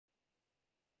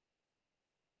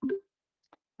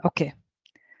Okay,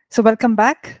 so welcome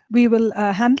back. We will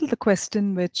handle the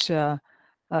question which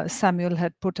Samuel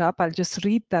had put up. I'll just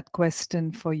read that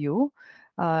question for you.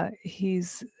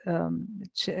 He's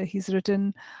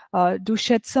written, do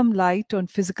shed some light on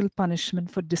physical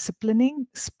punishment for disciplining,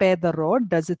 spare the rod.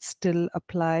 Does it still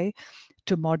apply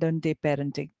to modern day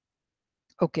parenting?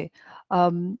 Okay,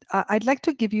 I'd like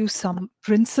to give you some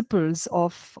principles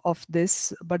of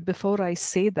this, but before I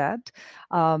say that,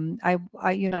 I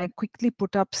quickly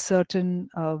put up certain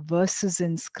verses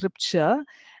in Scripture,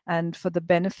 and for the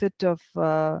benefit of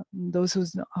those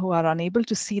who are unable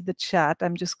to see the chat,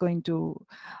 I'm just going to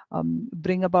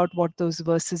bring about what those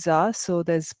verses are. So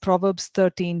there's Proverbs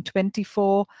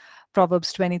 13:24,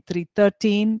 Proverbs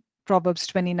 23:13. Proverbs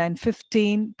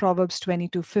 29:15, Proverbs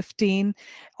 22:15,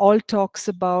 all talks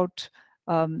about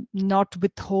not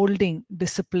withholding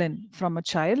discipline from a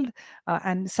child.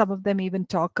 And some of them even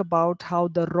talk about how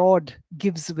the rod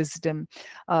gives wisdom,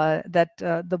 that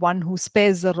the one who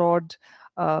spares the rod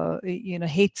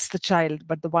hates the child,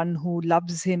 but the one who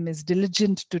loves him is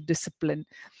diligent to discipline.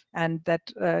 And that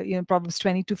Proverbs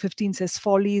 22:15 says,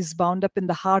 folly is bound up in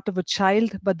the heart of a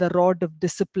child, but the rod of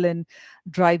discipline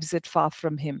drives it far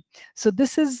from him. So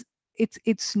this is,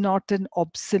 it's not an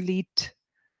obsolete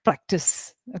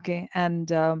practice. Okay,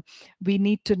 and we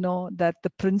need to know that the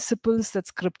principles that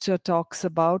Scripture talks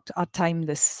about are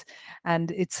timeless,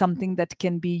 and it's something that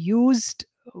can be used,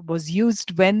 was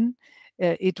used when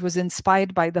it was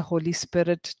inspired by the Holy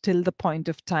Spirit till the point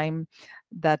of time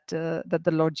that that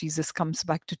the Lord Jesus comes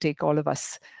back to take all of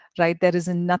us. Right? There is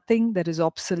nothing that is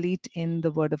obsolete in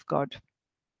the Word of God.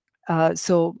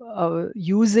 So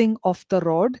using of the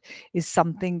rod is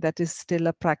something that is still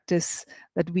a practice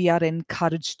that we are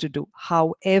encouraged to do.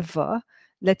 However,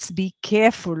 let's be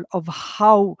careful of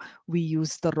how we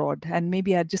use the rod. And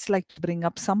maybe I'd just like to bring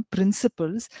up some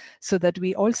principles so that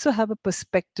we also have a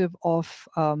perspective of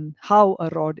how a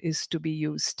rod is to be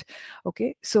used.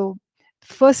 Okay, so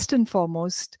first and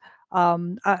foremost,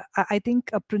 I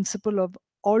think a principle of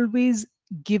always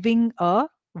giving a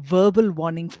verbal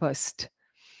warning first.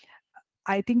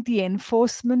 I think the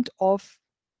enforcement of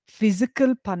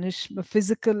physical punishment,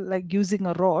 physical, like using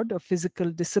a rod or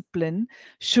physical discipline,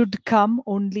 should come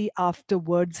only after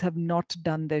words have not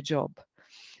done their job.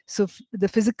 So the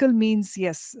physical means,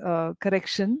 yes,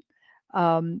 correction,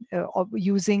 of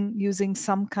using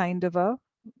some kind of a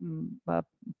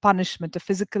punishment, a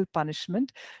physical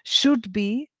punishment, should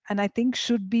be, and I think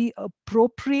should be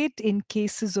appropriate in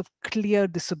cases of clear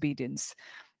disobedience.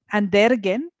 And there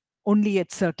again, only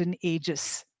at certain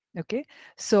ages. Okay,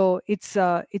 so it's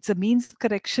a means of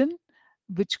correction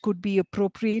which could be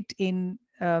appropriate in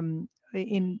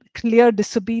clear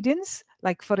disobedience,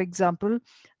 like for example,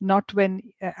 not when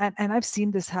and I've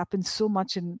seen this happen so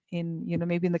much in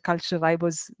maybe in the culture I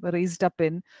was raised up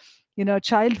in. A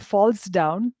child falls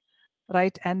down,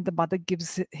 right, and the mother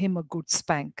gives him a good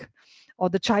spank, or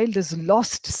the child is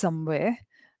lost somewhere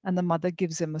and the mother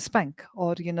gives him a spank,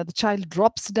 or the child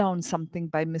drops down something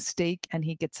by mistake and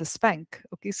he gets a spank.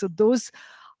 Okay, so those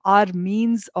are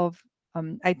means of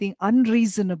I think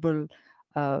unreasonable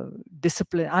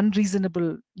discipline,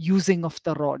 unreasonable using of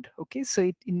the rod. Okay,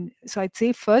 so I'd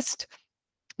say first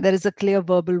there is a clear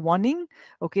verbal warning,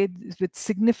 okay, with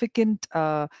significant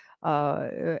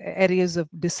areas of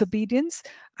disobedience,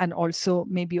 and also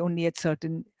maybe only at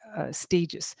certain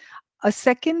stages. A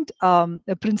second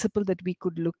a principle that we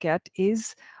could look at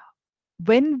is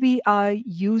when we are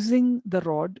using the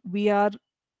rod, we are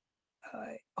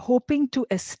hoping to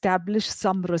establish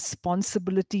some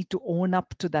responsibility to own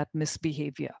up to that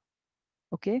misbehavior.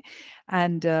 Okay,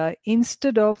 and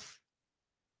instead of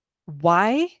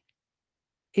why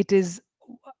it is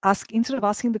instead of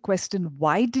asking the question,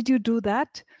 why did you do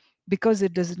that? Because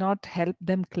it does not help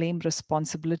them claim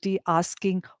responsibility,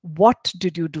 asking, what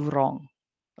did you do wrong?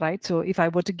 Right? So if I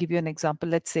were to give you an example,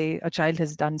 let's say a child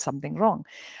has done something wrong.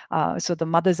 So the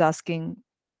mother's asking,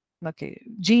 okay,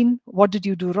 Jean, what did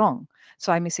you do wrong?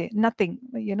 So I may say, nothing.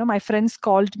 My friends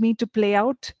called me to play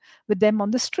out with them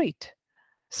on the street.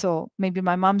 So maybe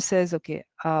my mom says, okay,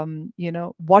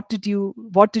 what did you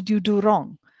do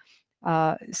wrong?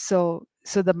 So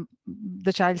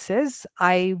the child says,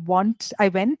 I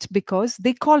went because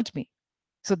they called me.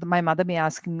 So my mother may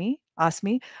ask me,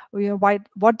 why,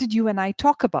 what did you and I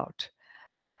talk about?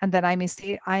 And then I may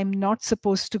say, I'm not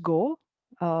supposed to go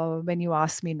when you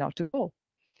ask me not to go.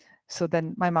 So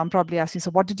then my mom probably asks me,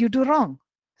 so what did you do wrong?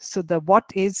 So the what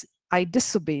is, I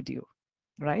disobeyed you,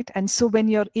 right? And so when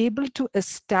you're able to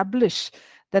establish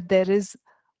that there is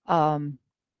a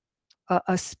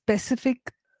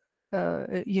specific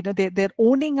they're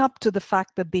owning up to the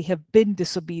fact that they have been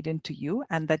disobedient to you,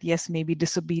 and that yes, maybe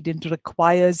disobedient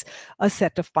requires a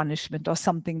set of punishment or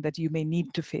something that you may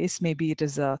need to face. Maybe it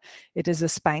is a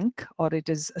spank, or it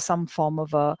is some form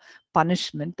of a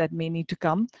punishment that may need to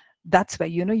come. That's where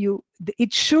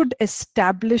it should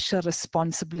establish a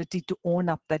responsibility to own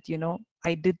up that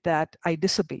I did that, I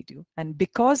disobeyed you, and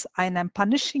I'm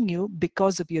punishing you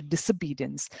because of your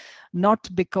disobedience, not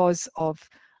because of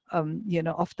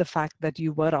the fact that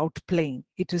you were out playing.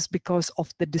 It is because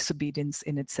of the disobedience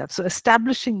in itself. So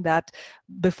establishing that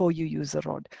before you use a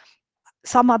rod.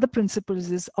 Some other principles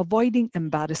is avoiding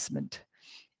embarrassment.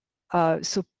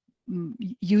 So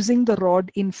using the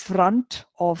rod in front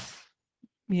of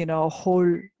a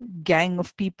whole gang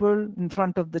of people, in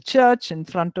front of the church, in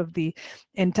front of the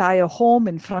entire home,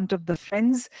 in front of the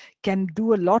friends, can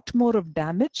do a lot more of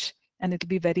damage, and it'll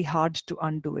be very hard to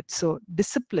undo it. So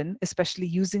discipline, especially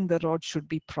using the rod, should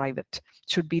be private,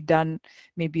 should be done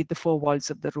maybe at the four walls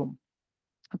of the room.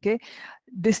 Okay,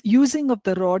 this using of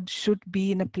the rod should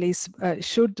be in a place,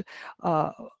 should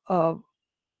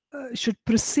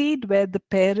proceed where the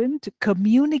parent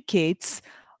communicates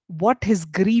what has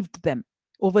grieved them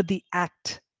over the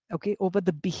act, okay, over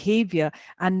the behavior,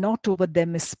 and not over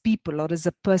them as people or as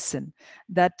a person.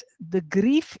 That the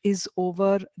grief is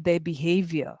over their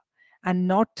behavior and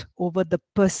not over the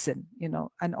person,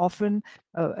 and often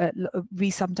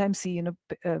we sometimes see,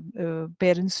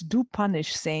 parents do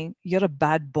punish, saying you're a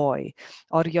bad boy,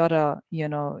 or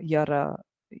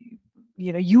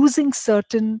using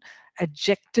certain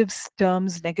adjectives,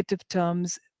 terms, negative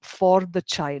terms for the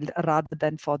child rather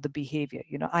than for the behavior.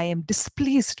 I am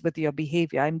displeased with your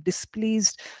behavior. I'm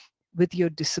displeased with your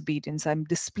disobedience. I'm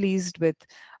displeased with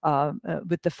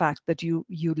the fact that you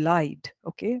lied.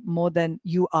 Okay, more than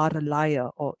you are a liar,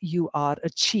 or you are a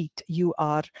cheat. You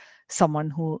are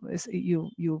someone who is you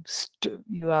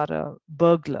are a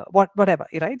burglar. Whatever,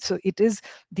 right? So it is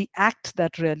the act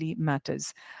that really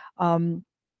matters.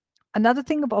 Another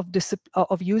thing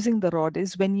of using the rod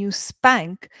is when you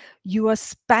spank, you are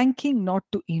spanking not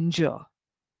to injure,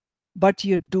 but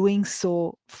you're doing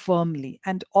so firmly.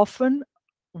 And often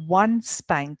one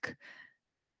spank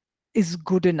is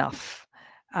good enough.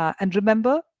 And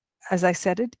remember, as I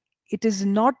said it is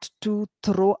not to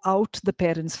throw out the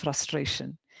parents'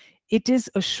 frustration. It is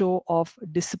a show of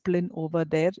discipline over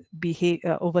their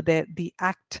behavior, over the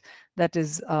act that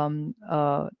is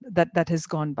that has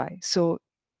gone by. So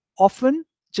often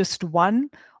just one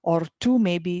or two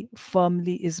maybe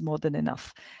firmly is more than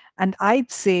enough. And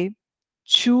I'd say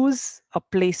choose a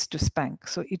place to spank.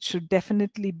 So it should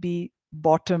definitely be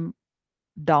bottom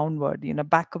downward,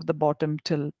 back of the bottom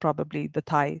till probably the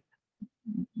thigh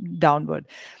downward.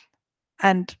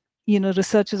 And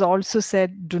researchers also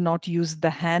said do not use the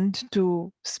hand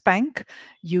to spank.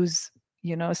 Use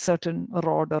a certain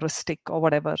rod or a stick or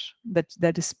whatever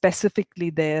that is specifically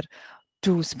there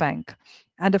to spank.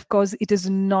 And of course, it is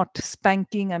not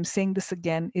spanking, I'm saying this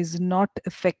again, is not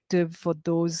effective for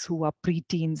those who are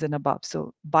preteens and above.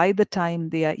 So by the time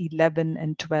they are 11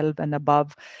 and 12 and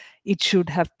above, it should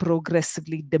have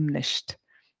progressively diminished.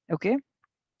 Okay.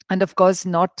 And of course,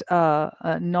 not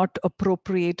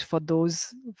appropriate for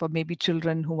maybe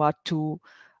children who are 2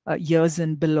 years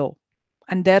and below.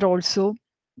 And there also,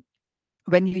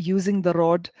 when you're using the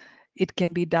rod, it can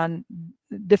be done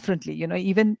differently.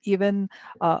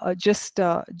 Just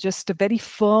a very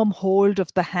firm hold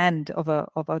of the hand of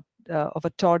a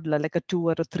toddler, like a 2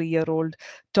 or a 3-year-old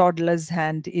toddler's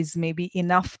hand, is maybe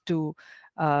enough to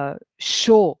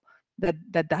show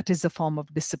that is a form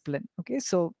of discipline. Okay,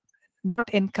 so not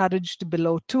encouraged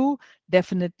below 2,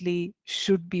 definitely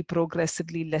should be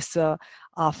progressively lesser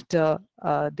after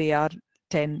they are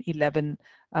 10, 11,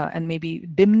 and maybe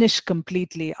diminish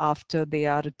completely after they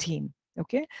are a teen.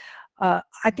 Okay.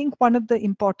 I think one of the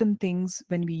important things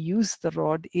when we use the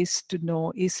rod is to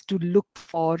look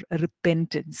for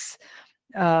repentance.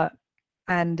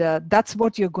 And that's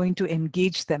what you're going to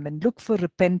engage them and look for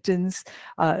repentance,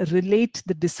 relate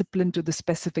the discipline to the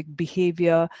specific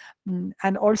behavior,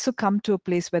 and also come to a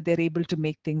place where they're able to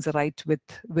make things right with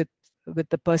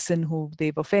the person who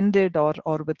they've offended, or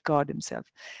with God himself.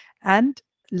 And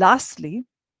lastly,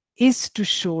 is to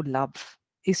show love,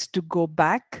 is to go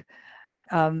back,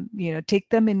 take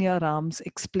them in your arms,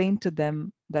 explain to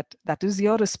them that is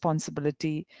your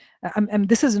responsibility. And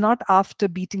this is not after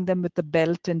beating them with the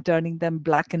belt and turning them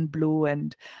black and blue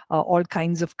and all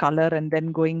kinds of color, and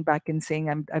then going back and saying,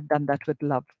 I've done that with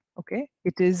love. Okay,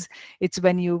 it's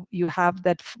when you have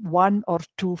that 1 or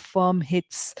 2 firm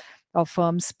hits or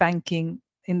firm spanking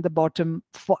in the bottom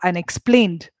and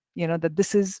explained that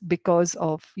this is because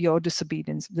of your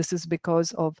disobedience, this is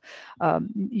because of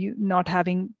you not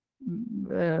having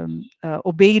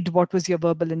obeyed what was your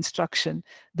verbal instruction,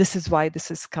 this is why this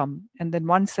has come. And then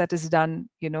once that is done,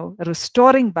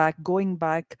 restoring back, going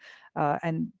back,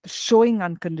 and showing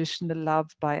unconditional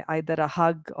love by either a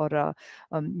hug or a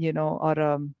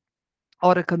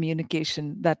or a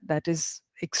communication, that is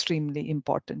extremely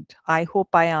important. I hope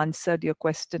I answered your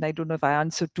question. I don't know if I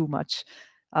answered too much,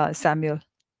 Samuel.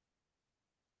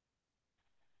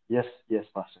 Yes,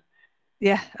 Pastor.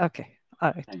 Yeah. Okay.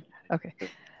 All right. Thank you. Okay.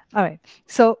 Perfect. All right.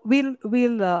 So we'll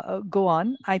go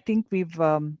on. I think we've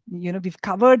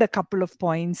covered a couple of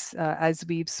points as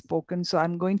we've spoken. So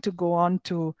I'm going to go on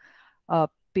to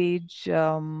page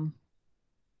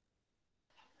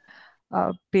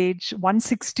page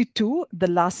 162, the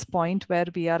last point where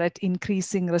we are at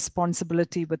increasing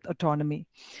responsibility with autonomy.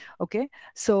 Okay,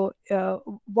 so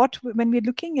when we're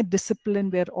looking at discipline,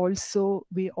 we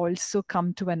also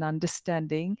come to an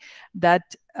understanding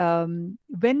that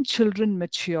when children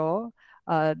mature,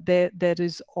 there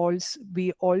is also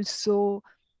we also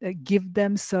give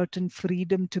them certain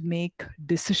freedom to make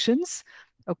decisions.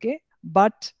 Okay,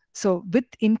 but so with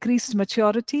increased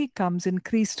maturity comes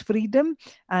increased freedom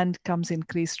and comes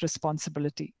increased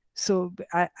responsibility. So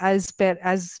as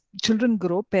children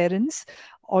grow, parents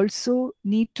also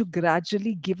need to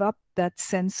gradually give up that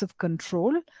sense of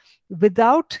control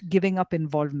without giving up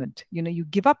involvement. You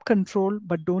give up control,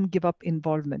 but don't give up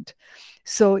involvement.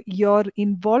 So your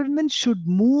involvement should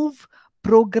move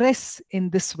progress in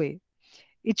this way.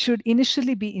 It should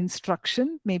initially be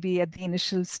instruction, maybe at the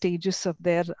initial stages of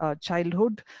their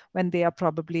childhood, when they are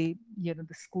probably, the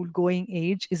school going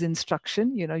age is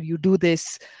instruction. You do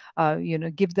this,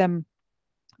 give them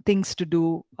things to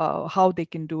do, how they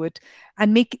can do it,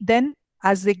 and make then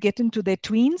as they get into their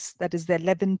tweens, that is their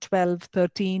 11, 12,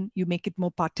 13, you make it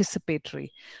more participatory.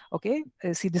 Okay,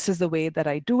 see, this is the way that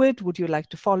I do it. Would you like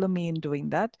to follow me in doing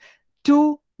that?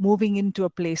 Two, moving into a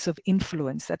place of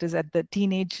influence, that is at the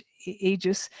teenage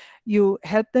ages, you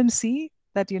help them see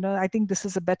that, I think this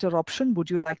is a better option. Would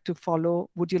you like to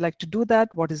follow? Would you like to do that?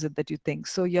 What is it that you think?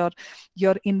 So your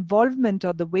involvement,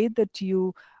 or the way that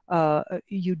you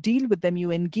deal with them, you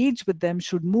engage with them,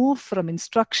 should move from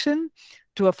instruction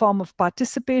to a form of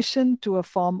participation to a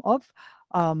form of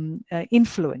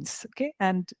influence. Okay,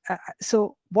 and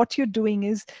so what you're doing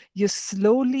is you're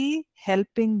slowly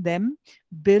helping them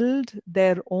build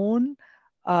their own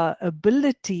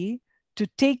ability to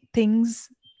take things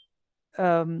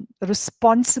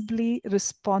responsibly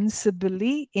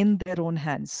in their own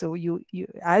hands. So you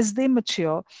as they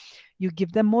mature, you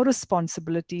give them more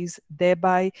responsibilities,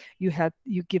 thereby you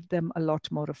give them a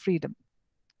lot more of freedom.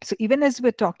 So even as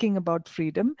we're talking about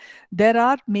freedom, there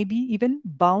are maybe even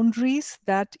boundaries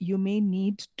that you may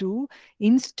need to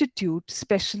institute,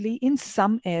 especially in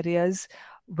some areas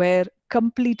where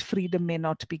complete freedom may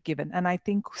not be given. And I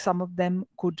think some of them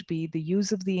could be the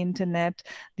use of the internet,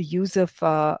 the use of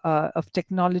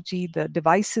technology, the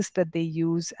devices that they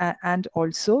use, and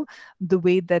also the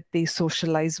way that they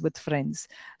socialize with friends.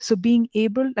 So being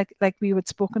able, like we had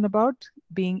spoken about,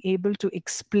 being able to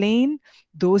explain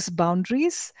those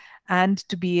boundaries and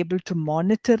to be able to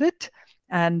monitor it,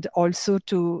 and also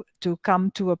to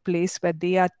come to a place where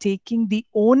they are taking the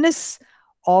onus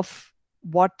of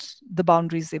what the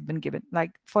boundaries they've been given. Like,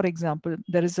 for example,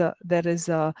 there is a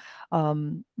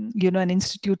an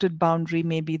instituted boundary,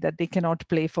 maybe that they cannot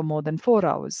play for more than 4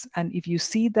 hours, and if you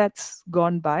see that's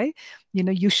gone by,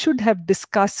 you should have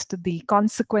discussed the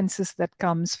consequences that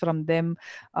comes from them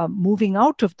moving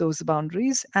out of those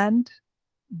boundaries, and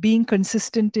being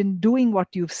consistent in doing what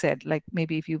you've said. Like,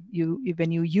 maybe if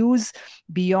when you use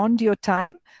beyond your time,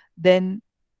 then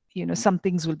some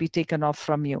things will be taken off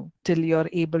from you till you're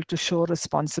able to show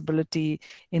responsibility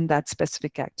in that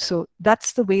specific act. So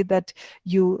that's the way that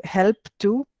you help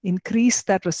to increase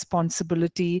that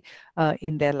responsibility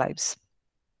in their lives.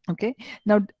 Okay,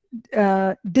 now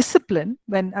discipline,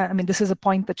 when I mean, this is a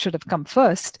point that should have come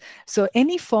first. So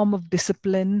any form of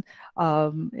discipline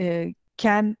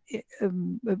can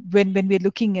when we're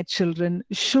looking at children,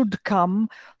 should come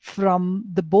from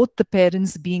both the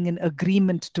parents being in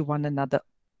agreement to one another.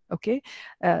 Okay,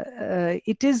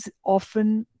 it is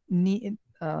often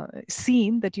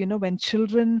seen that when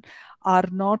children are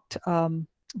not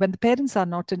when the parents are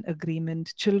not in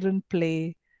agreement, children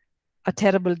play a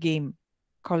terrible game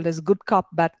called as good cop,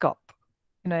 bad cop.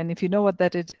 And if you know what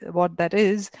that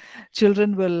is,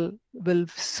 children will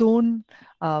soon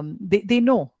they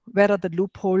know where are the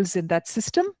loopholes in that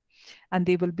system, and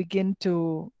they will begin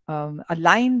to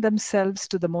align themselves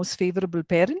to the most favorable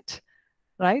parent,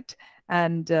 right?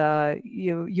 and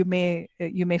you may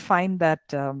find that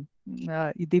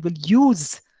they will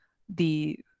use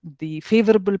the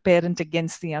favorable parent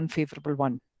against the unfavorable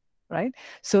one, right?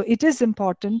 So it is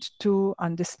important to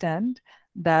understand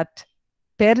that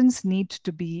parents need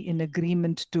to be in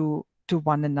agreement to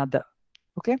one another.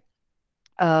 Okay.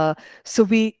 uh, so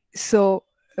we so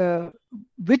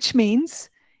which means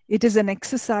it is an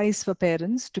exercise for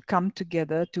parents to come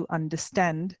together to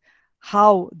understand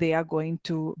how they are going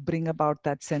to bring about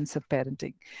that sense of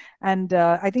parenting. And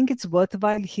I think it's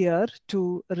worthwhile here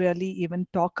to really even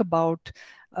talk about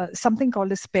something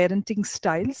called as parenting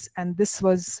styles. And this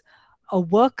was a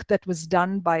work that was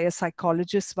done by a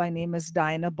psychologist by name as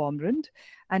Diana Baumrind.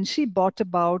 And she brought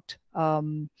about uh,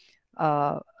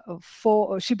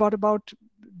 she brought about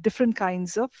different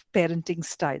kinds of parenting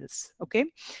styles. Okay.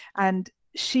 And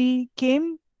she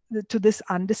came to this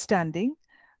understanding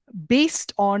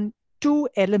based on two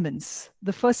elements.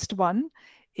 The first one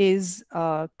is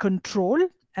control,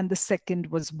 and the second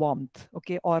was warmth.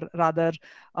 Okay. Or rather,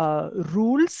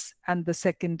 rules, and the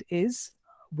second is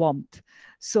warmth.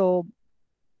 So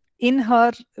in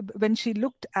her, when she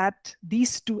looked at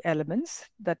these two elements,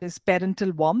 that is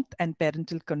parental warmth and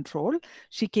parental control,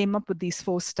 she came up with these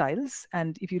four styles.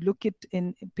 And if you look at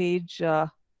in page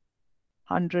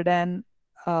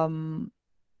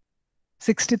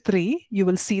 163, you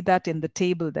will see that in the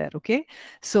table there. Okay.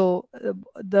 So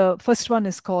the first one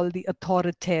is called the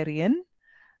authoritarian,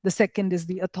 the second is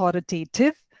the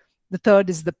authoritative, the third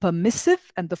is the permissive,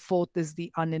 and the fourth is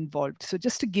the uninvolved. So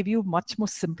just to give you much more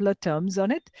simpler terms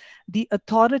on it, the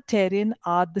authoritarian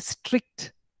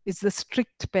is the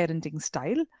strict parenting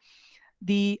style.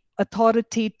 The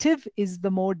authoritative is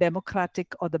the more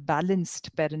democratic or the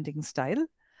balanced parenting style.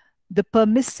 The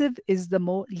permissive is the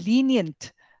more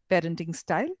lenient parenting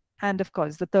style. And of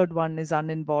course, the third one is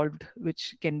uninvolved,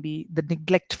 which can be the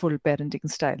neglectful parenting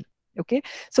style. Okay.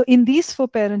 So in these four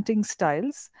parenting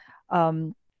styles,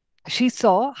 she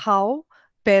saw how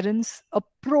parents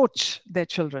approach their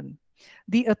children.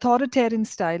 The authoritarian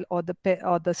style, or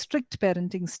the strict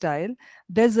parenting style,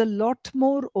 there's a lot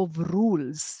more of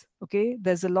rules. Okay.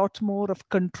 There's a lot more of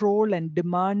control and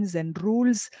demands, and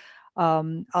rules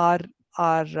are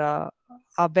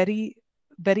very,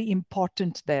 very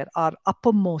important there, are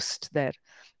uppermost there.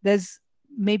 There's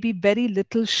maybe very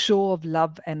little show of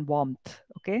love and warmth.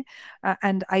 Okay.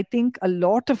 And I think a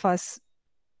lot of us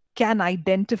can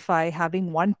identify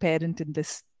having one parent in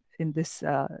this in this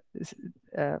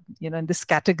in this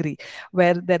category,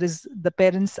 where there is the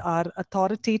parents are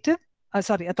authoritarian,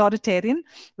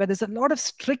 where there's a lot of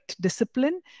strict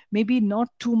discipline, maybe not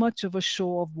too much of a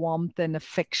show of warmth and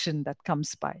affection that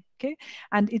comes by. Okay.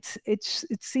 And it's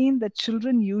seen that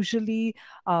children usually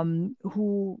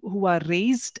who are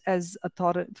raised as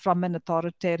from an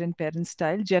authoritarian parent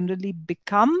style generally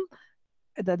become,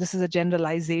 that this is a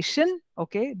generalization.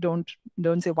 Okay. Don't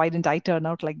say, why didn't I turn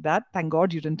out like that? Thank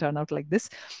God you didn't turn out like this.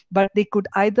 But they could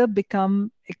either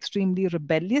become extremely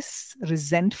rebellious,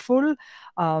 resentful,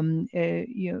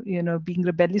 being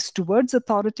rebellious towards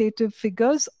authoritative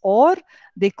figures, or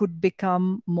they could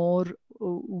become more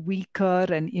weaker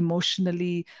and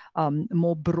emotionally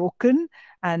more broken,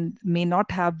 and may not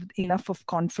have enough of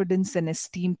confidence and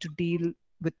esteem to deal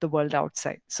with the world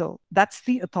outside. So that's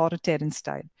the authoritarian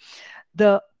style.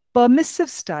 The permissive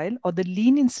style, or the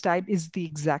lenient style, is the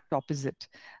exact opposite.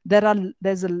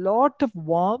 There's a lot of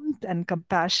warmth and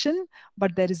compassion,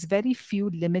 but there is very few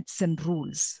limits and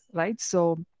rules, right?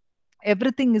 So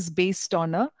everything is based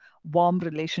on a warm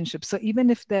relationship. So even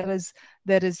if there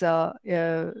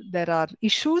are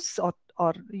issues, or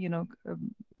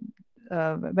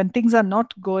when things are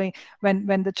not going,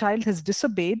 when the child has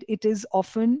disobeyed, it is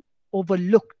often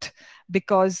overlooked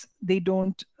because they're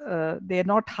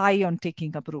not high on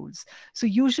taking up rules. So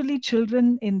usually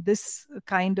children in this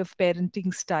kind of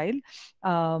parenting style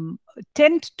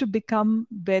tend to become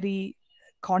very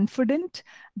confident.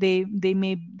 They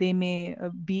may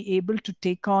be able to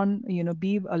take on,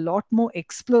 be a lot more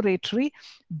exploratory,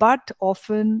 but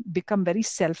often become very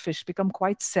selfish, become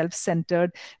quite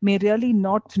self-centered, may really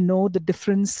not know the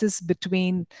differences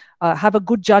between, have a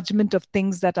good judgment of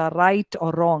things that are right or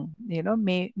wrong,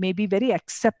 may be very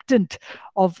acceptant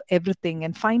of everything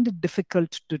and find it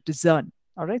difficult to discern.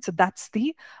 All right. So that's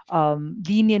the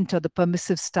lenient or the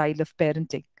permissive style of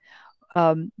parenting.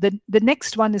 the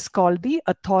next one is called the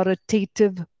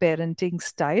authoritative parenting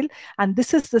style, and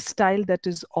this is the style that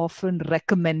is often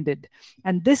recommended.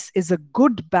 And this is a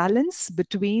good balance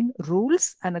between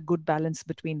rules and a good balance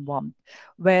between warmth,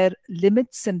 where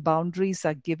limits and boundaries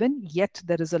are given, yet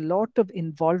there is a lot of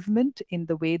involvement in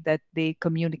the way that they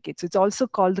communicate. So it's also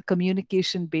called the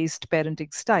communication-based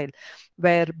parenting style,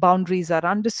 where boundaries are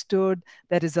understood,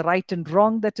 there is a right and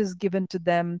wrong that is given to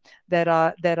them, there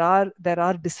are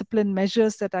discipline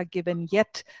measures that are given,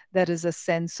 yet there is a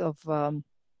sense of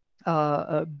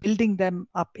building them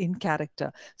up in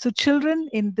character. So children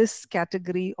in this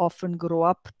category often grow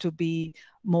up to be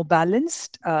more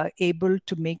balanced, able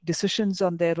to make decisions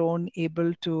on their own,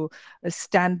 able to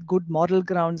stand good moral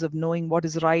grounds of knowing what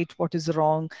is right, what is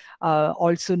wrong,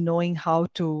 also knowing how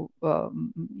to,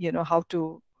 how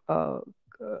to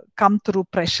come through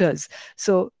pressures.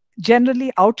 So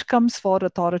generally, outcomes for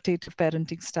authoritative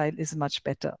parenting style is much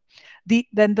better.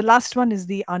 Then the last one is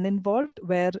the uninvolved,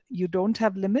 where you don't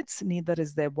have limits, neither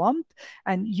is there warmth.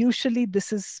 And usually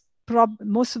this is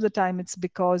most of the time it's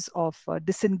because of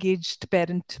disengaged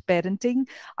parenting,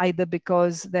 either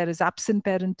because there is absent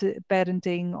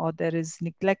parenting, or there is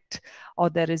neglect, or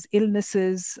there is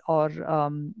illnesses, or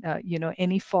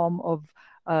any form of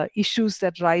issues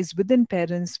that rise within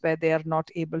parents where they are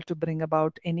not able to bring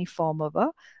about any form of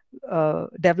a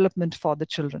development for the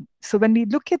children. So when we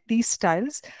look at these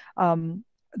styles,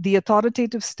 the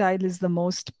authoritative style is the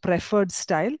most preferred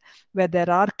style, where there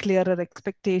are clearer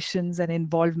expectations and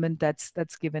involvement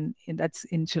that's given that's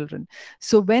in children.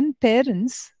 So when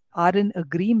parents are in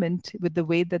agreement with the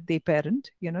way that they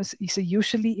parent, so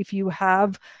usually if you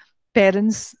have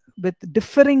parents with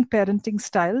differing parenting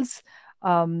styles,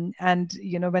 and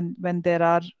when there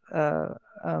are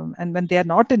and when they are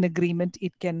not in agreement,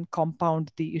 it can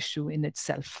compound the issue in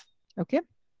itself. Okay.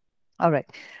 All right.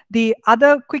 The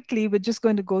other, quickly, we're just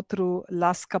going to go through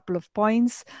last couple of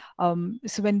points.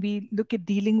 So when we look at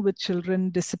dealing with children,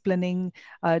 disciplining,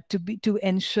 to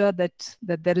ensure that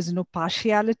there is no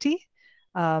partiality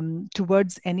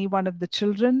towards any one of the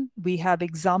children. We have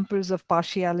examples of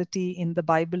partiality in the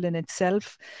Bible in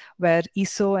itself, where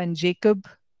Esau and Jacob,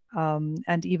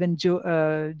 and even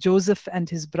Joseph and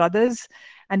his brothers.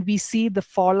 And we see the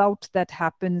fallout that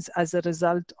happens as a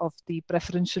result of the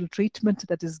preferential treatment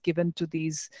that is given to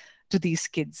these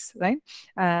kids, right?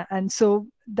 And so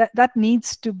that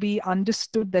needs to be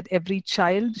understood, that every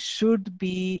child should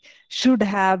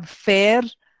have fair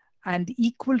and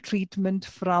equal treatment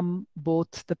from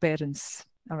both the parents.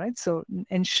 All right. So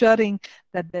ensuring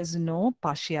that there's no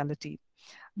partiality.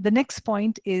 The next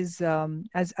point is,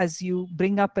 as you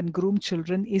bring up and groom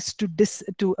children, is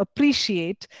to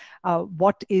appreciate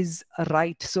what is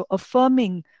right. So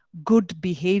affirming good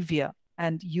behavior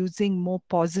and using more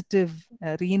positive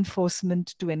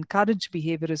reinforcement to encourage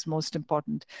behavior is most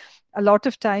important. A lot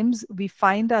of times we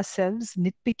find ourselves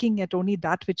nitpicking at only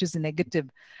that which is negative,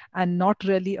 and not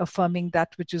really affirming that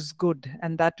which is good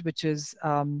and that which is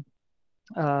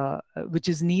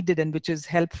needed and which is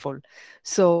helpful.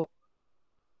 So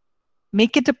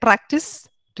make it a practice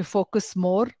to focus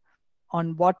more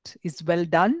on what is well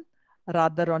done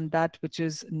rather on that which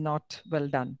is not well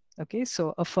done. Okay,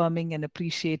 so affirming and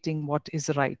appreciating what is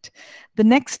right. The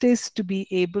next is to be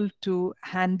able to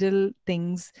handle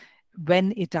things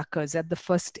when it occurs at the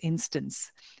first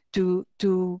instance, to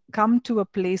come to a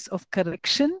place of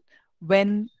correction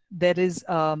when there is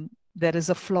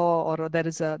a flaw, or there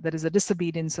is a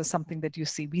disobedience or something that you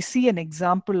see. We see an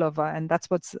example of, and that's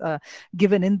what's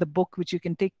given in the book, which you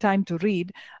can take time to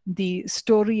read, the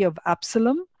story of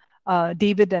Absalom.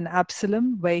 David and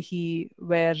Absalom, where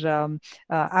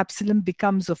Absalom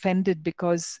becomes offended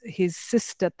because his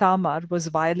sister Tamar was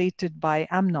violated by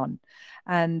Amnon,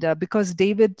 and because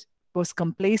David was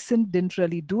complacent, didn't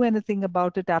really do anything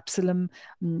about it, Absalom,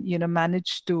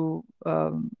 managed to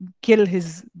kill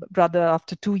his brother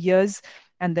after 2 years,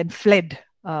 and then fled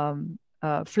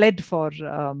for.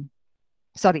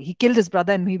 Sorry, he killed his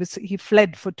brother, and he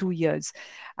fled for 2 years,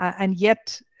 and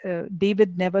yet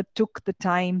David never took the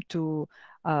time to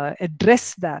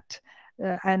address that.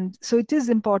 And so it is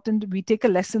important, we take a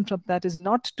lesson from that, is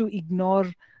not to ignore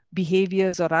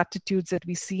behaviors or attitudes that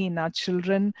we see in our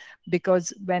children,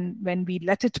 because when we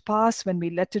let it pass, when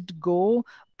we let it go,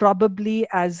 probably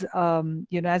as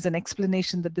as an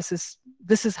explanation that this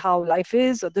is how life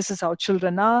is, or this is how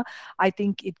children are, I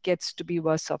think it gets to be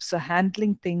worse off. So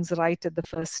handling things right at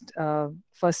the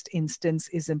first instance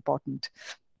is important.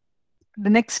 The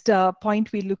next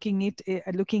point we're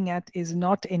looking at is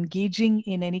not engaging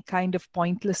in any kind of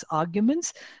pointless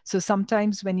arguments. So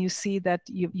sometimes when you see that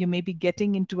you may be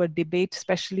getting into a debate,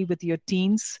 especially with your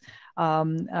teens,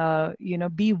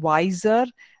 be wiser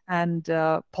and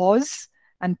pause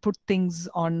and put things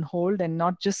on hold, and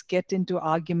not just get into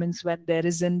arguments when there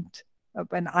isn't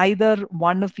when either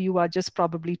one of you are just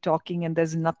probably talking and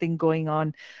there's nothing going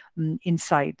on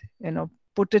inside.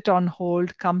 Put it on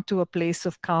hold, come to a place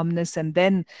of calmness, and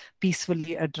then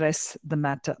peacefully address the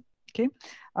matter. Okay.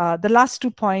 The last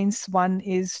 2 points. One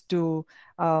is to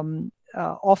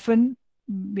often,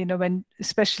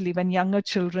 especially when younger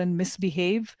children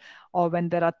misbehave, or when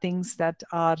there are things that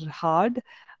are hard,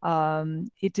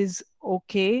 it is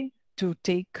okay to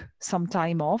take some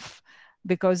time off,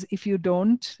 because if you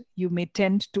don't, you may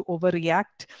tend to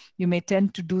overreact. You may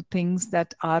tend to do things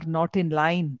that are not in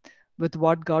line with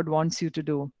what God wants you to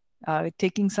do.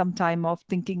 Taking some time off,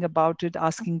 thinking about it,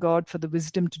 asking God for the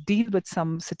wisdom to deal with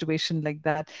some situation like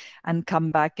that, and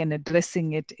come back and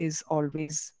addressing it is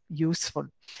always useful.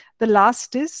 The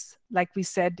last is, like we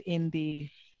said in the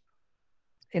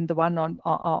one on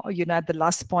at the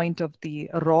last point of the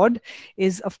rod,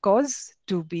 is of course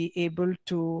to be able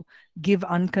to give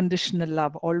unconditional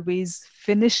love. Always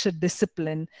finish a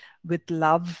discipline with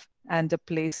love and a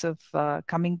place of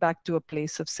coming back to a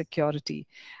place of security,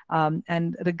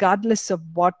 and regardless of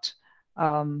what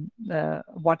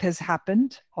has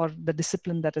happened or the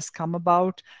discipline that has come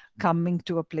about, coming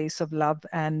to a place of love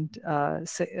and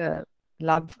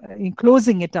love, in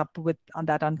closing it up with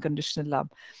that unconditional love.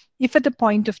 If at a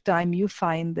point of time you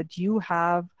find that you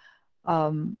have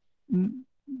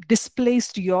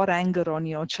displaced your anger on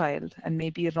your child and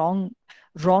maybe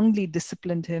wrongly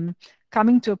disciplined him,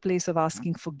 coming to a place of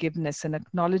asking forgiveness and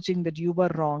acknowledging that you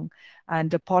were wrong,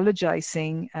 and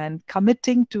apologizing and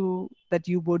committing to that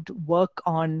you would work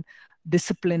on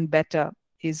discipline better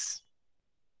is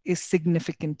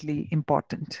significantly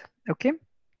important. Okay.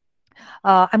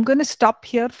 I'm going to stop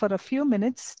here for a few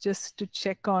minutes just to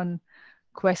check on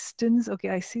questions. Okay,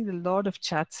 I see a lot of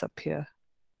chats up here.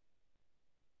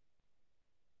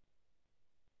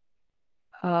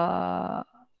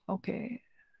 Okay.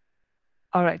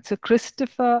 All right. So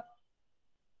Christopher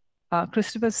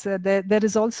said there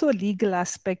is also a legal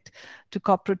aspect to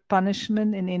corporate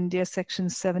punishment in India, Section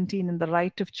 17, in the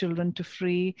right of children to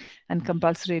free and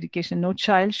compulsory education. No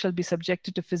child shall be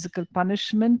subjected to physical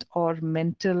punishment or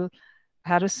mental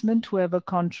harassment. Whoever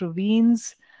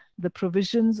contravenes the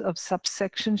provisions of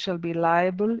subsection shall be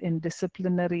liable in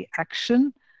disciplinary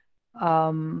action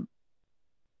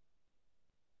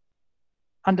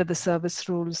under the service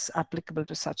rules applicable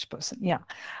to such person. Yeah.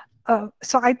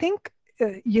 So I think,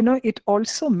 it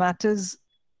also matters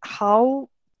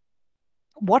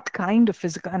what kind of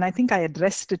physical, and I think I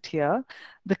addressed it here,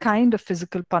 the kind of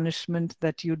physical punishment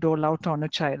that you dole out on a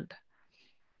child.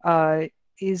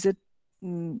 Is it,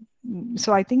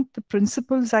 so I think the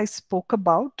principles I spoke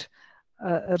about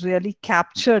really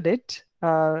captured it.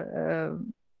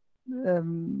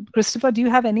 Christopher, do you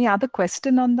have any other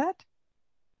question on that?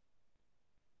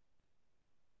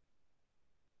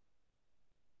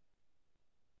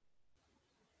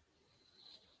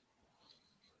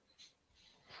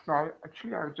 So I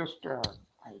just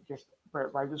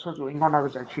while this was going on, I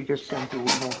was actually just trying to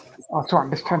also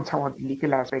understand some of the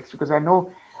legal aspects, because I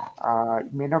know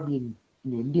it may not be in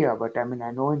India, but I mean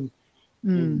I know in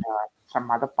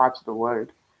some other parts of the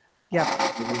world. Yeah.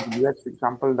 In the US, for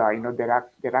example, there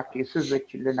are cases where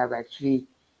children have actually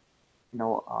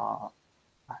have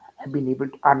been able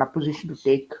to, are in a position to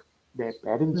take their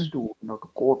parents to to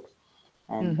court,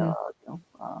 and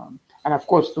and of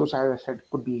course those, as I said,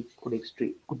 could be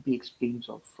extremes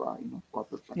of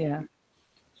corporate punishment.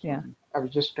 Yeah. I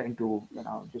was just trying to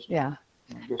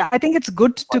I think it's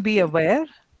good to be aware.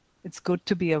 It's good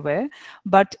to be aware.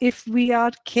 But if we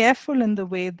are careful in the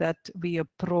way that we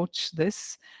approach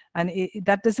this, and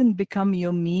that doesn't become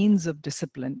your means of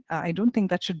discipline, I don't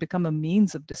think that should become a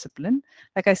means of discipline.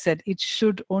 Like I said, it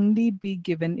should only be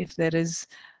given if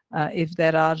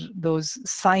there are those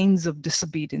signs of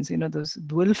disobedience, those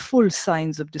willful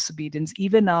signs of disobedience,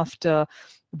 even after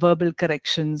verbal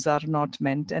corrections are not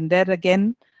meant. And there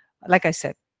again, like I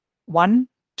said, 1,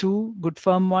 2 good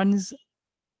firm ones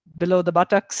below the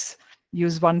buttocks,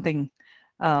 use one thing,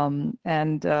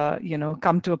 and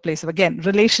come to a place of, again,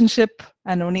 relationship,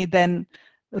 and only then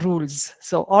rules.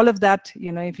 So all of that,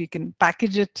 if you can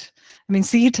package it,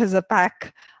 see it as a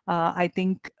pack, I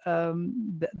think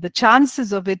the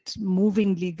chances of it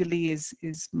moving legally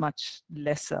is much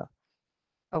lesser.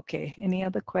 Okay, any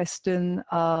other question?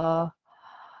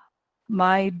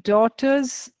 My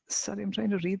daughters, sorry, I'm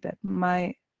trying to read that.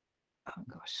 Oh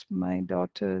gosh, my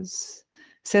daughter's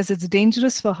says it's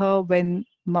dangerous for her when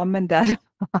mom and dad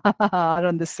are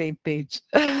on the same page.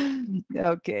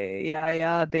 Okay,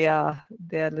 yeah, they are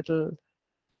little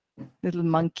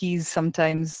monkeys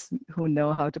sometimes who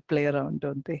know how to play around,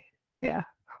 don't they? Yeah.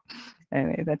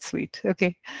 Anyway, that's sweet.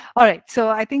 Okay. All right. So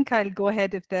I think I'll go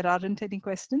ahead if there aren't any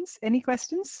questions. Any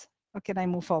questions? Or can I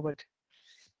move forward?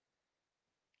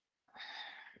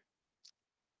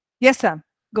 Yes, Sam.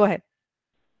 Go ahead.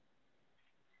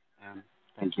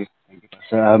 Thank you. Thank you,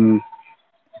 Pastor.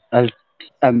 I'll,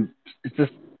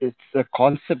 it's a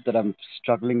concept that I'm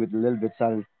struggling with a little bit, so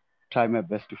I'll try my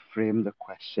best to frame the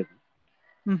question.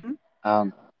 Mm-hmm.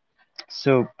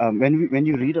 When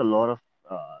you read a lot of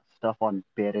stuff on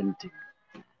parenting,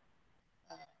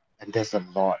 and there's a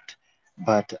lot,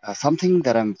 but something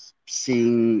that I'm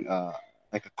seeing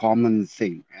like a common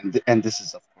thing, and this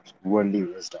is of course worldly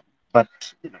wisdom,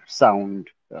 but sound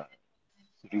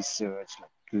research, like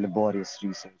laborious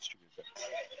research to be done,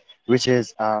 which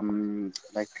is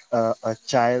like a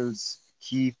child's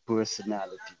key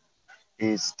personality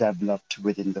is developed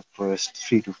within the first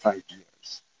 3 to 5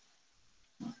 years.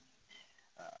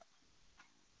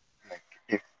 Like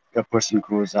if a person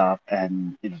grows up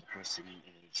and the person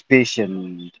is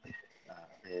patient,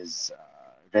 is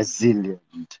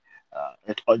resilient,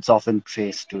 it's often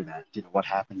traced to that. What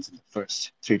happens in the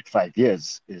first 3 to 5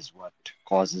 years is what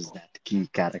causes that key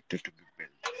character to be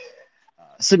built.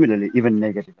 Similarly, even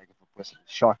negative, like if a person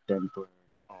is short-tempered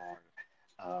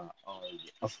or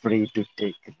afraid to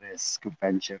take risk, to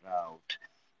venture out,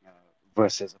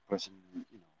 versus a person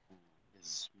who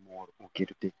is more okay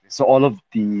to take risk. So all of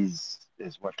these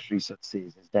is what research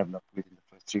says is developed within the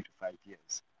first 3 to 5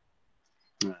 years,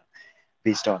 uh,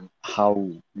 based on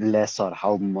how less or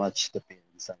how much the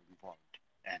parents are involved,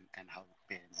 and how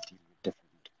parents deal with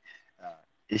different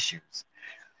issues.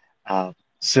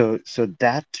 So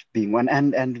that being one,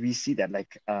 and we see that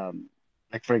like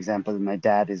for example, my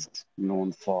dad is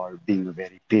known for being a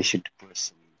very patient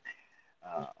person.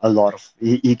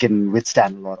 He can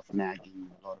withstand a lot of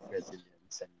nagging, a lot of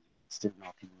resilience, and still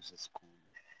not lose his cool.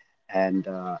 And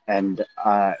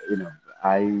I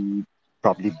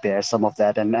probably bear some of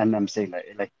that, and I'm saying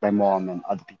like my mom and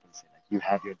other people say like you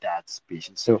have your dad's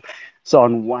patience. So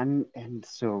on one end,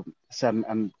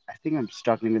 I think I'm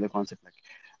struggling with the concept like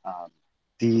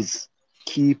these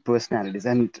key personalities,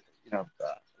 and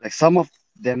like some of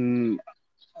them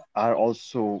are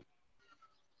also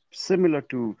similar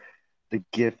to the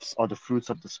gifts or the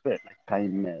fruits of the spirit, like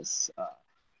kindness,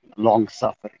 long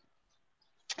suffering.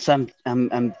 So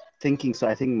I'm thinking. So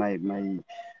I think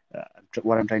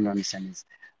what I'm trying to understand is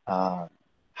uh,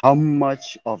 how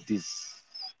much of these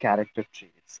character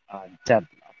traits are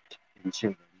developed in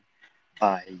children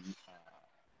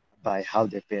by how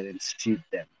their parents treat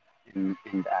them in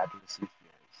the adolescent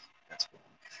years. That's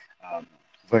one.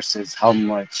 Versus how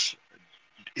much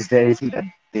is there anything that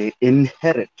they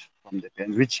inherit from their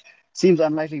parents, which seems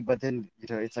unlikely, but then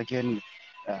it's again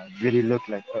really look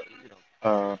like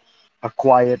a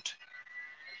quiet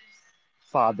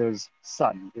father's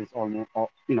son is almost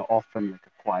often like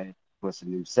a quiet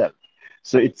person himself.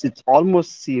 So it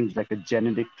almost seems like a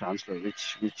genetic transfer,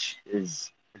 which is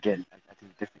again I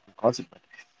think a difficult concept,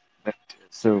 but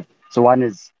so one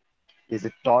is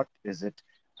it taught, uh, is it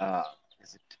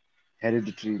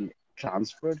hereditarily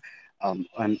transferred,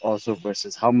 and also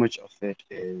versus how much of it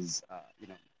is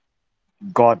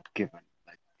God given,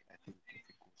 like I think if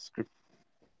you go script.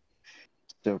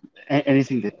 So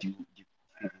anything that you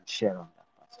can share on that,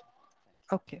 Pastor?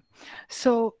 Okay.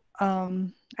 So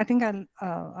I think I'll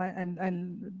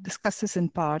discuss this in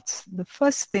parts. The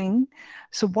first thing,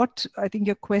 so what I think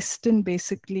your question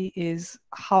basically is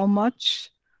how much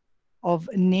of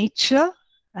nature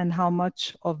and how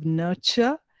much of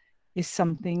nurture is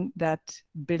something that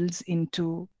builds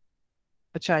into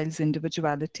a child's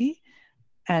individuality,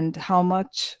 and how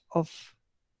much of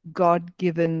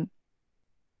God-given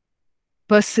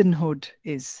personhood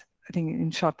is. I think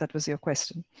in short, that was your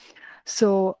question.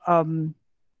 So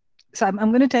so I'm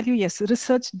going to tell you, yes,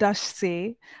 research does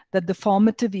say that the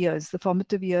formative years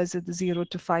of the 0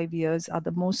 to 5 years are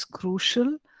the most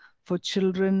crucial for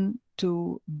children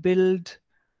to build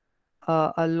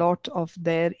a lot of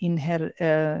their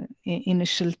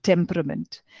initial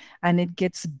temperament. And it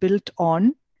gets built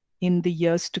on in the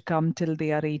years to come till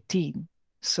they are 18.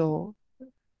 So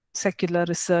secular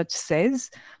research says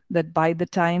that by the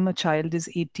time a child is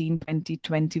 18, 20,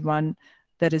 21,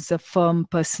 there is a firm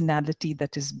personality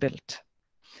that is built.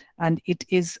 And it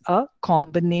is a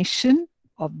combination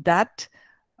of that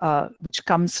which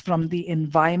comes from the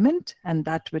environment and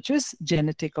that which is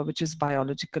genetic or which is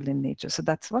biological in nature. So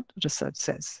that's what research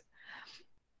says.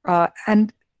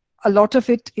 And a lot of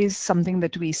it is something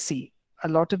that we see. A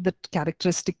lot of the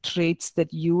characteristic traits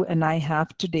that you and I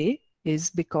have today is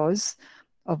because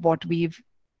of what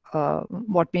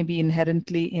may be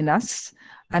inherently in us,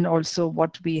 and also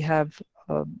what we have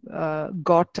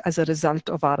got as a result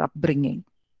of our upbringing.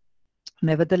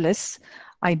 Nevertheless,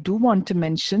 I do want to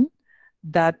mention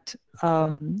that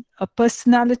a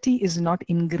personality is not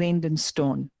ingrained in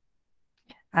stone,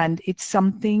 and it's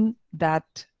something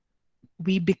that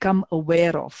we become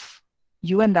aware of.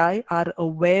 You and I are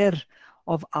aware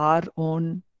of our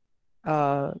own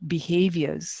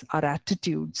behaviors, our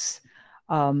attitudes,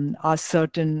 our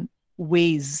certain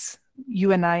ways.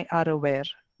 You and I are aware,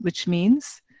 which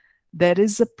means there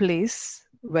is a place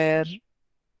where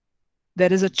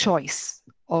there is a choice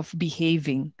of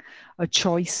behaving, a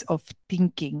choice of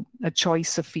thinking, a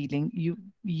choice of feeling.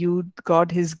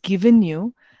 God has given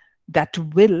you that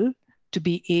will to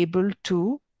be able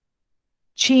to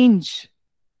change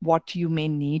what you may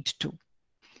need to.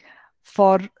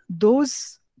 For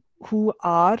those who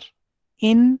are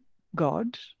in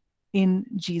God, in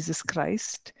Jesus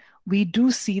Christ, we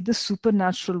do see the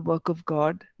supernatural work of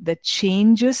God that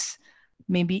changes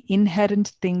maybe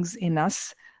inherent things in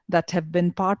us that have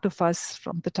been part of us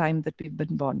from the time that we've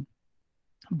been born.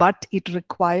 But it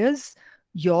requires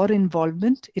your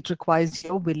involvement, it requires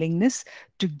your willingness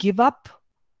to give up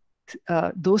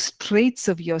those traits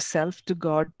of yourself to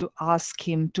God, to ask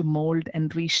Him to mold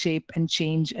and reshape and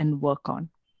change and work on.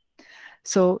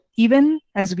 So even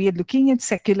as we are looking at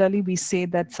secularly, we say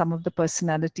that some of the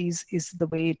personalities is the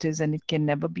way it is and it can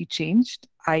never be changed.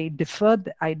 I differ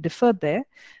there,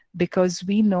 because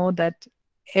we know that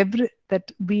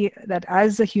that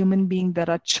as a human being there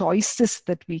are choices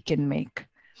that we can make.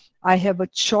 I have a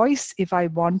choice if I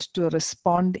want to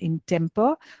respond in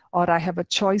temper, or I have a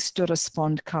choice to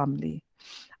respond calmly.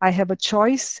 I have a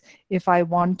choice if I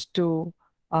want to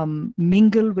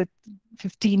mingle with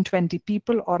 15, 20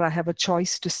 people, or I have a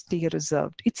choice to stay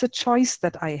reserved. It's a choice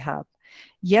that I have.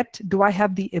 Yet, do I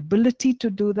have the ability to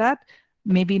do that?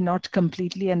 Maybe not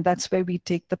completely. And that's where we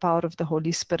take the power of the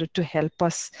Holy Spirit to help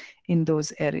us in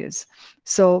those areas.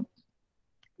 So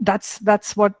that's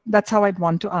how I'd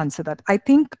want to answer that. I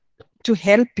think to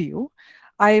help you,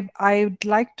 I'd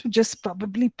like to just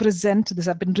probably present this.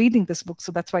 I've been reading this book,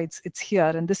 so that's why it's here.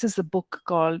 And this is a book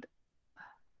called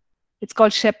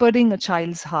Shepherding a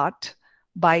Child's Heart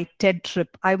by Ted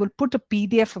Tripp. I will put a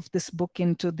PDF of this book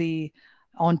onto the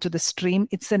stream.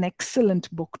 It's an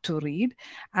excellent book to read.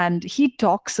 And he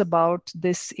talks about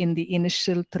this in the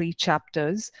initial 3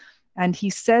 chapters. And he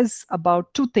says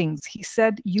about 2 things. He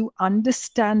said, you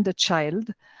understand a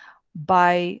child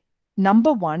by,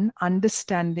 number 1,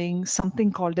 understanding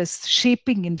something called as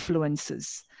shaping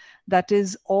influences. That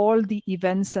is all the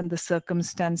events and the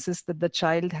circumstances that the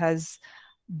child has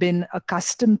been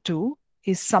accustomed to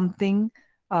is something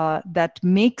that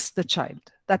makes the child.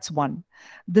 That's one.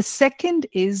 The second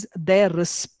is their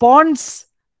response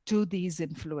to these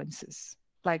influences.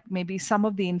 Like maybe some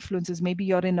of the influences, maybe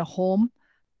you're in a home,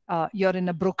 you're in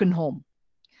a broken home.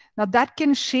 Now that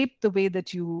can shape the way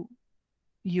that you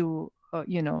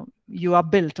are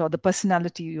built, or the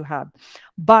personality you have.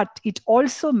 But it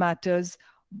also matters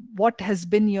what has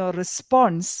been your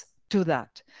response to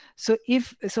that. So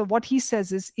what he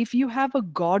says is, if you have a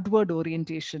Godward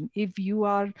orientation, if you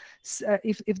are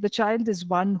if the child is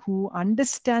one who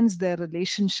understands their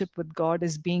relationship with God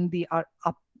as being the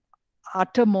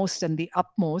uttermost and the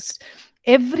upmost,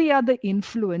 every other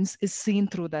influence is seen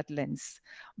through that lens.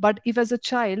 But if as a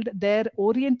child their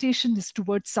orientation is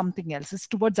towards something else, it's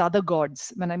towards other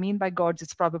gods. When I mean by gods,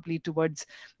 it's probably towards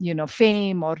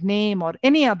fame or name or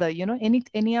any other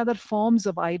any other forms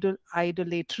of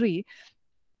idolatry.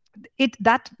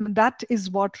 That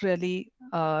is what really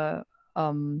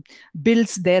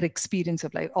builds their experience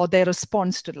of life or their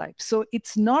response to life. So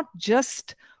it's not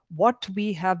just what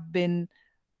we have been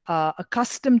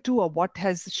accustomed to or what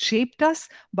has shaped us,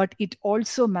 but it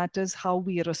also matters how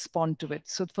we respond to it.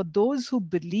 So for those who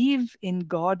believe in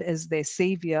God as their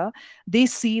savior, they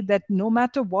see that no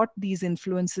matter what these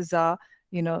influences are,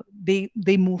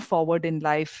 they move forward in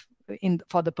life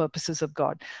for the purposes of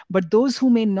God. But those who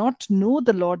may not know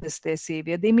the Lord as their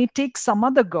savior, they may take some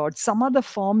other God, some other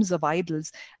forms of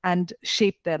idols, and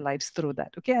shape their lives through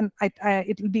that. Okay, and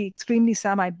it'll be extremely,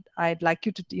 Sam, I'd like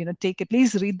you to take at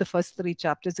least read the first 3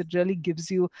 chapters. It really gives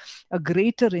you a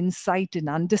greater insight in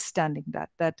understanding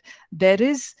that there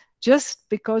is, just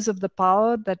because of the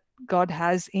power that God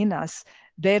has in us,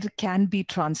 there can be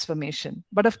transformation.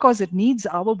 But of course, it needs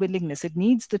our willingness. It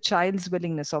needs the child's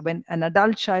willingness, or when an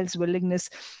adult child's willingness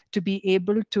to be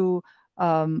able to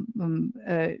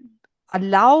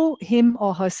allow him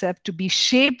or herself to be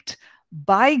shaped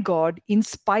by God in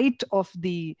spite of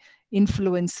the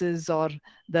influences or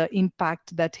the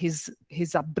impact that his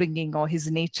upbringing or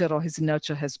his nature or his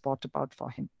nurture has brought about for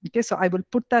him. Okay, so I will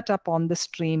put that up on the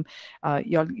stream.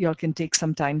 Y'all can take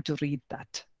some time to read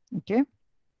that. Okay.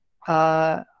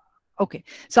 Okay,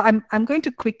 so I'm going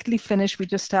to quickly finish. We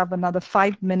just have another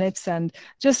 5 minutes, and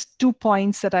just 2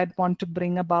 points that I'd want to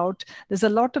bring about. There's a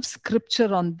lot of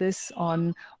scripture on this.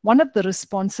 On one of the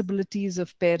responsibilities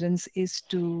of parents is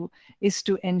to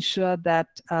ensure that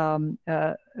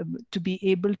to be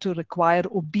able to require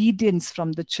obedience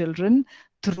from the children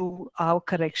through our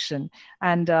correction.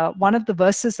 And one of the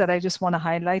verses that I just want to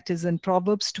highlight is in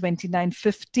Proverbs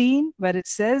 29:15, where it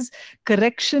says,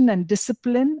 correction and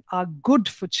discipline are good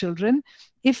for children.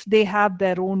 If they have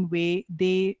their own way,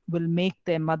 they will make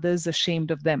their mothers ashamed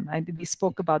of them. And we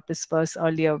spoke about this verse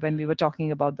earlier when we were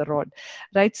talking about the rod,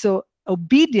 right? So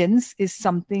obedience is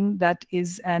something that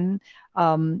is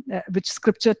which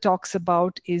scripture talks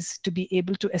about, is to be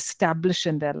able to establish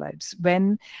in their lives.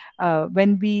 When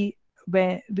we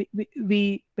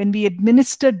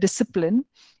administer discipline,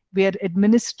 we are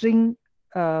administering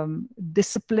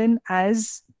discipline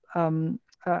as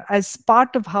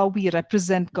part of how we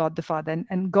represent God the Father.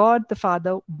 And God the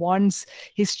Father wants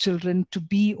his children to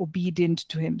be obedient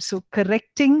to him. So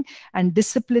correcting and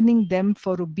disciplining them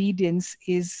for obedience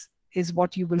is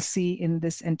what you will see in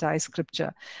this entire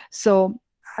scripture. So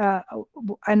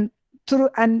and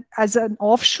as an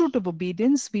offshoot of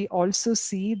obedience, we also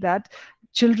see that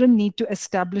children need to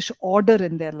establish order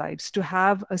in their lives, to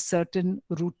have a certain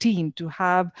routine, to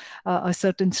have a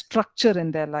certain structure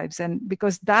in their lives. And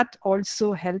because that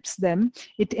also helps them,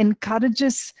 it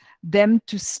encourages them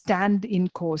to stand in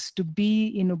course, to be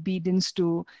in obedience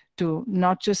to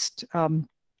not just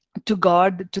to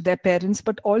God, to their parents,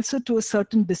 but also to a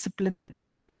certain discipline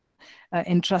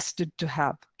entrusted to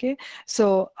have. Okay,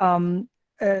 so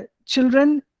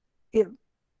children,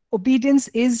 obedience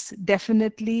is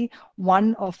definitely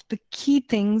one of the key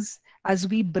things as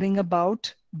we bring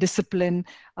about discipline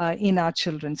in our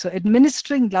children. So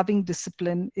administering loving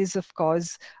discipline is, of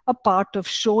course, a part of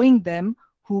showing them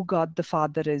who God the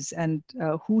Father is and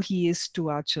who he is to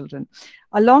our children.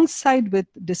 Alongside with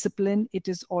discipline, it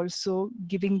is also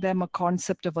giving them a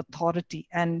concept of authority.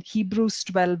 And Hebrews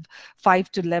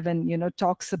 12:5-11,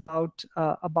 talks about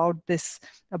this,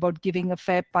 about giving a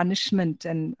fair punishment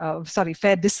and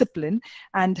fair discipline,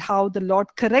 and how the Lord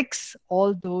corrects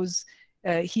all those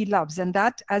he loves. And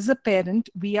that, as a parent,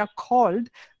 we are called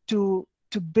to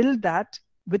build that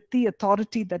with the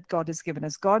authority that God has given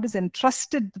us. God has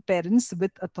entrusted the parents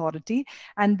with authority,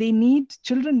 and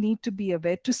children need to be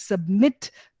aware to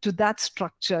submit to that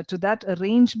structure, to that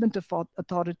arrangement of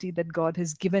authority that God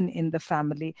has given in the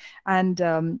family. And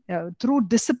through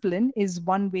discipline is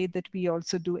one way that we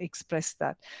also do express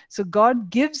that. So God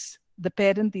gives the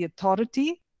parent the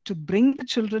authority to bring the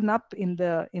children up in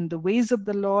the ways of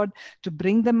the Lord, to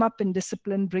bring them up in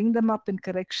discipline, bring them up in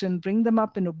correction, bring them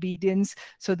up in obedience,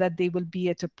 so that they will be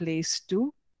at a place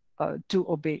to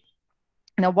obey.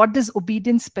 Now, what does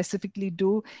obedience specifically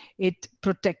do? It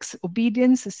protects.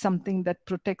 Obedience is something that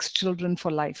protects children for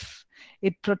life.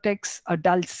 It protects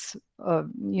adults,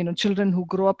 children who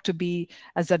grow up to be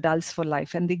as adults for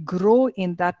life. And they grow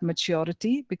in that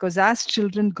maturity, because as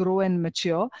children grow and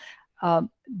mature,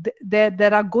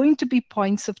 there are going to be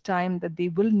points of time that they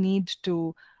will need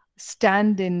to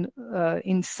stand in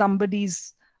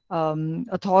somebody's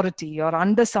authority, or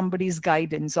under somebody's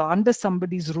guidance, or under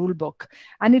somebody's rule book,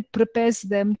 and it prepares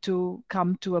them to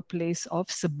come to a place of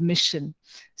submission.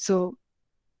 So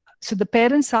the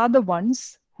parents are the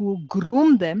ones who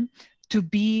groom them to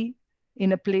be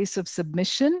in a place of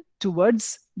submission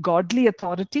towards godly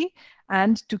authority,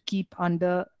 and to keep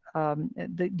under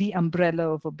the umbrella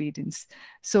of obedience.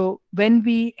 So when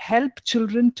we help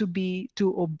children to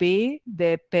obey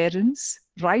their parents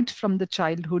right from the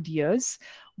childhood years,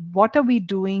 what are we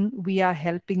doing? We are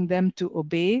helping them to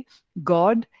obey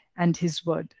God and his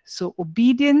word. So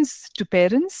obedience to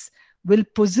parents will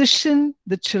position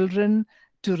the children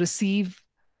to receive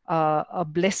a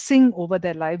blessing over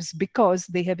their lives, because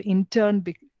they have in turn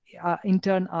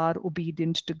are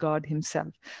obedient to God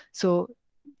himself. So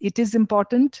it is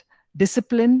important.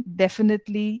 Discipline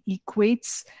definitely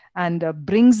equates and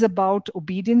brings about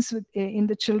obedience in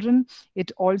the children.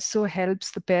 It also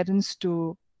helps the parents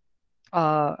to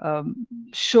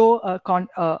show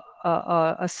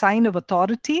a sign of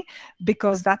authority,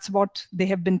 because that's what they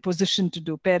have been positioned to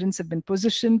do. Parents have been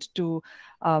positioned to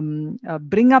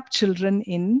bring up children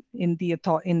in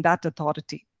that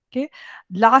authority. Okay.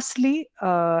 Lastly,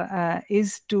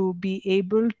 is to be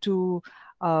able to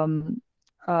um,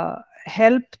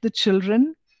 help the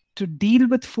children to deal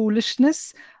with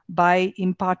foolishness by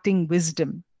imparting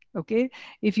wisdom. Okay,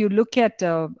 if you look at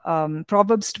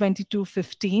Proverbs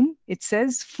 22:15, it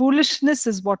says, "Foolishness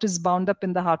is what is bound up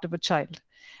in the heart of a child,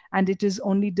 and it is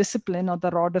only discipline or the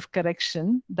rod of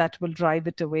correction that will drive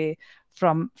it away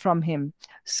from him."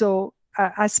 So,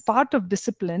 as part of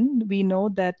discipline, we know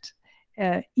that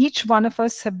each one of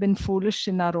us have been foolish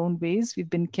in our own ways. We've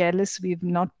been careless. We've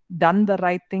not done the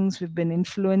right things. We've been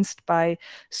influenced by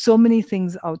so many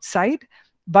things outside.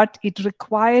 But it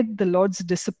required the Lord's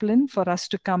discipline for us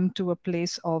to come to a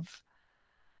place of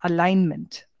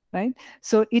alignment, right?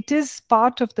 So it is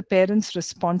part of the parents'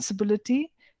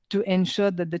 responsibility to ensure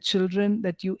that the children,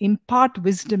 that you impart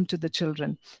wisdom to the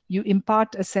children, you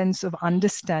impart a sense of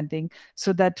understanding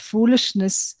so that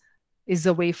foolishness is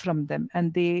away from them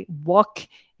and they walk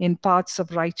in paths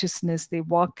of righteousness. They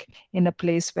walk in a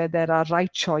place where there are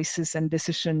right choices and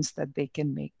decisions that they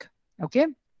can make. Okay.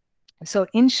 So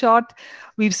in short,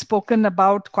 we've spoken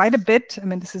about quite a bit. I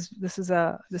mean, this is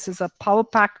a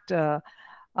power-packed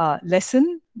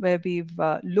lesson where we've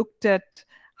looked at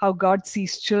how God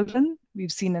sees children.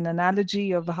 We've seen an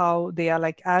analogy of how they are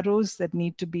like arrows that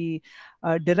need to be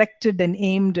directed and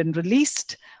aimed and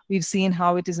released. We've seen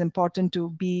how it is important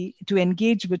to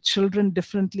engage with children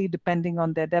differently depending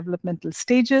on their developmental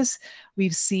stages.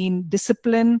 We've seen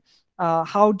discipline.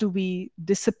 How do we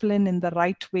discipline in the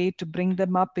right way to bring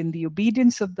them up in the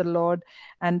obedience of the Lord,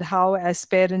 and how as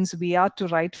parents we are to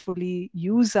rightfully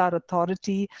use our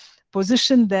authority,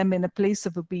 position them in a place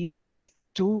of obedience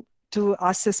to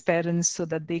us as parents so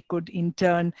that they could in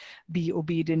turn be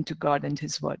obedient to God and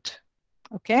his word.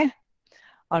 Okay?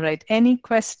 All right. Any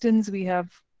questions? We have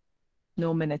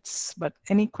no minutes, but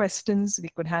any questions? We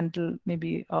could handle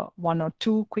maybe one or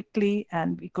two quickly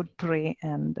and we could pray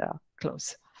and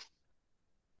close.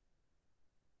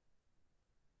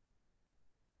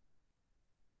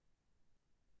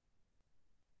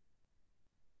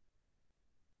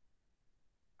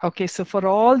 Okay, so for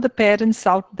all the parents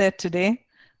out there today,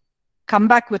 come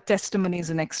back with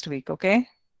testimonies next week, okay?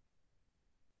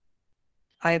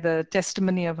 Either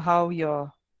testimony of how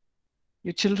your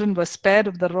children were spared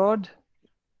of the rod,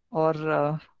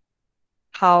 or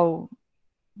how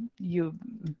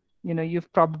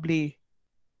you've probably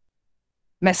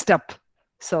messed up.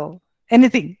 So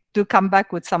anything, to come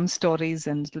back with some stories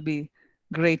and it'll be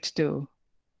great to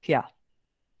hear.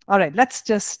 All right, let's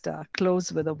just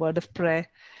close with a word of prayer.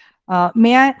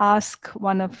 May I ask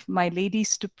one of my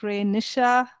ladies to pray?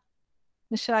 Nisha,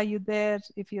 are you there?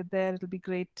 If you're there, it'll be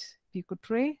great if you could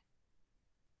pray.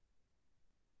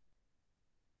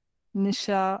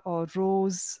 Nisha or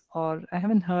Rose, or I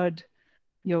haven't heard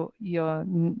your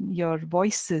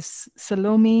voices.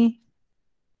 Salome,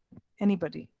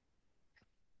 anybody?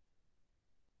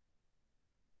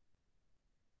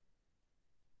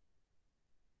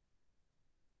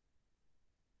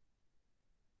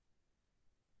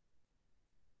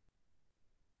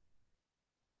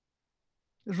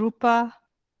 Rupa,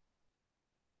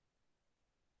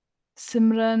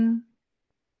 Simran,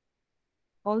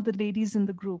 all the ladies in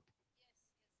the group.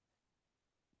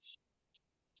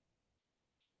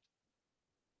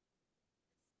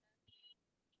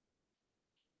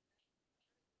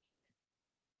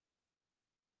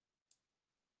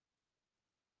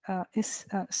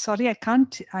 Sorry, I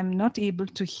can't. I'm not able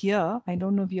to hear. I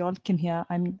don't know if you all can hear.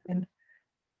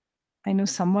 I know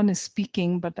someone is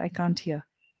speaking, but I can't hear.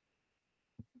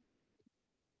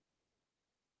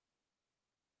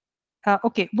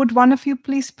 Okay, would one of you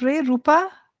please pray?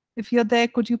 Rupa, if you're there,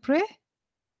 could you pray?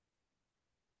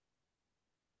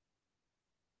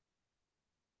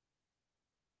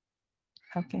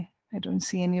 Okay, I don't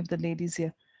see any of the ladies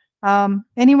here.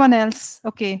 Anyone else?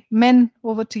 Okay, men,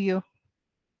 over to you.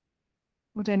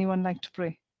 Would anyone like to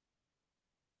pray?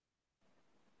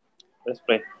 Let's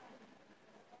pray.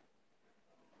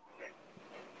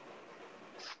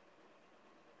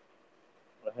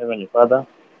 Our Heavenly Father,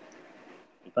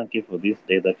 we thank you for this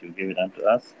day that you've given unto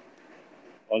us,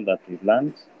 all that we've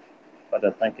learned.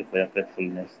 Father, thank you for your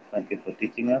faithfulness. Thank you for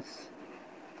teaching us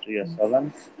through your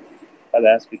servants. Father,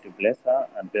 I ask you to bless her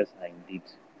and bless her indeed.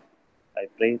 I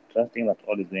pray, trusting that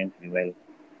all is going to be well.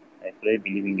 I pray,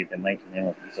 believing in the mighty name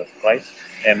of Jesus Christ.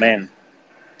 Amen.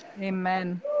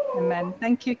 Amen. Amen.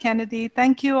 Thank you, Kennedy.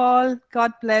 Thank you all.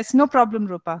 God bless. No problem,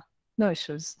 Rupa. No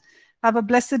issues. Have a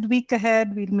blessed week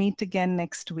ahead. We'll meet again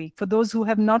next week. For those who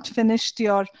have not finished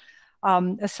your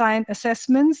assigned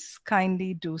assessments,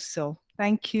 kindly do so.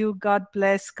 Thank you. God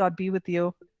bless. God be with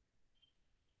you.